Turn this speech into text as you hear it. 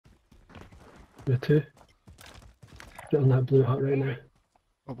The two. Get on that blue hut right now.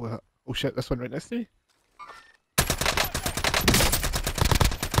 Oh, blue hut. Oh shit, this one right next to you.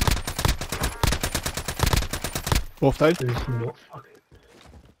 Both down. There's not fucking.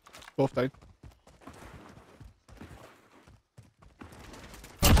 Both down.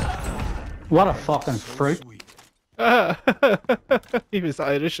 What a fucking fruit. He was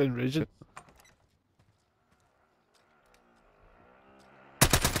Irish and rigid.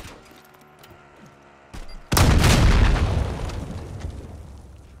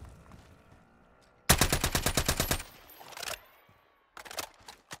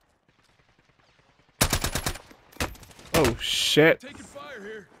 Oh shit!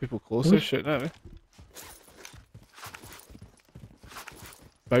 People closer shooting at me.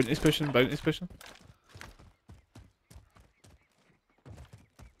 Bounty's pushing, bounty's pushing.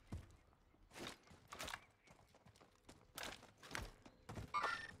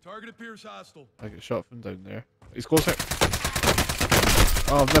 Target appears hostile. I get shot from down there. He's closer.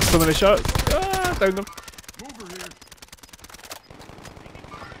 Oh, I've missed so many shots. Ah, down them. Mover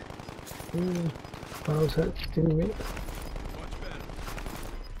here. How's that sting me? Much better.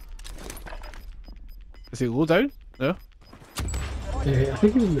 Is he low down? No? Yeah, I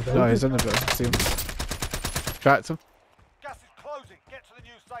think he's in the building. No, he's in the building. I see him. Tracked him. Gas is closing. Get to the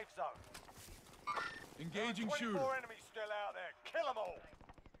new safe zone. Engaging There are shooter. 24 enemies still out there. Kill them all.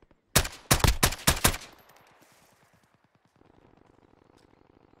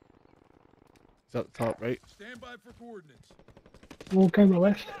 He's up the top, right? Stand by for coordinates. Oh, okay, my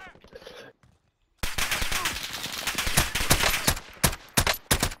left.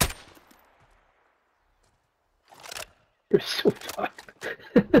 You're so fucked.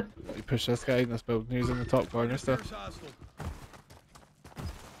 You push this guy in this building. He's in the top corner still. Appears hostile.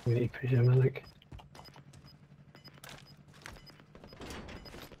 I'm gonna push him, I think.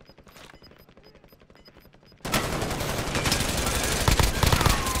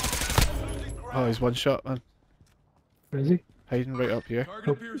 Oh, he's one shot, man. Where is he? Hiding right up here. Target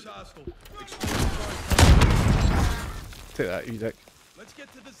appears hostile. Explosive target. Take that, you dick. Let's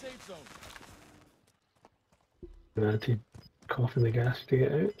get to the safe zone. I had to cough in the gas to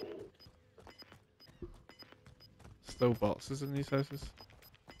get out. Still boxes in these houses.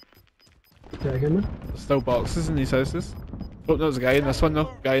 Is that again, man? There's still boxes in these houses. Oh, no, there's a guy in this one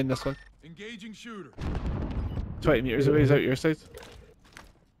though. Guy in this one. Engaging shooter. 20 meters away, he's out your side.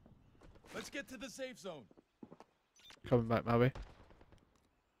 Let's get to the safe zone. Coming back my way.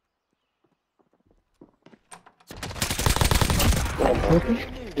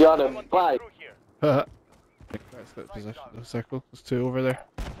 Got him. Bye. That's the position. The circle. There's two over there.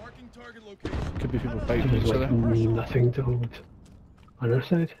 Marking target location. Could be people fighting There's each like other. nothing to hold on our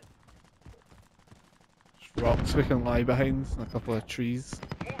side. Just rocks we can lie behind and a couple of trees.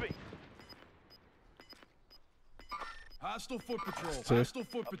 Moving. Hostile foot patrol. Two. Hostile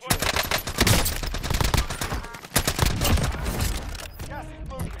foot patrol. Gas is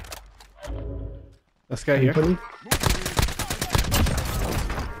moving. This guy here. Funny?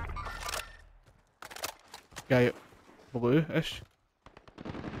 Guy blue-ish.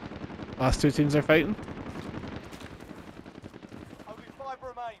 Last two teams are fighting. Only 5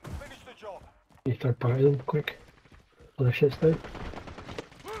 remain. Finish the job. You start party them quick. All their shit's down.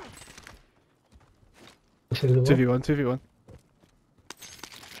 This is the one. 2v1, 2v1.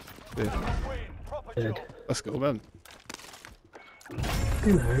 Yeah. Win. Proper Dead. job. Let's go, man.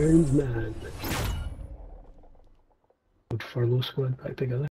 Fucking irons, man. Good furlough squad back together.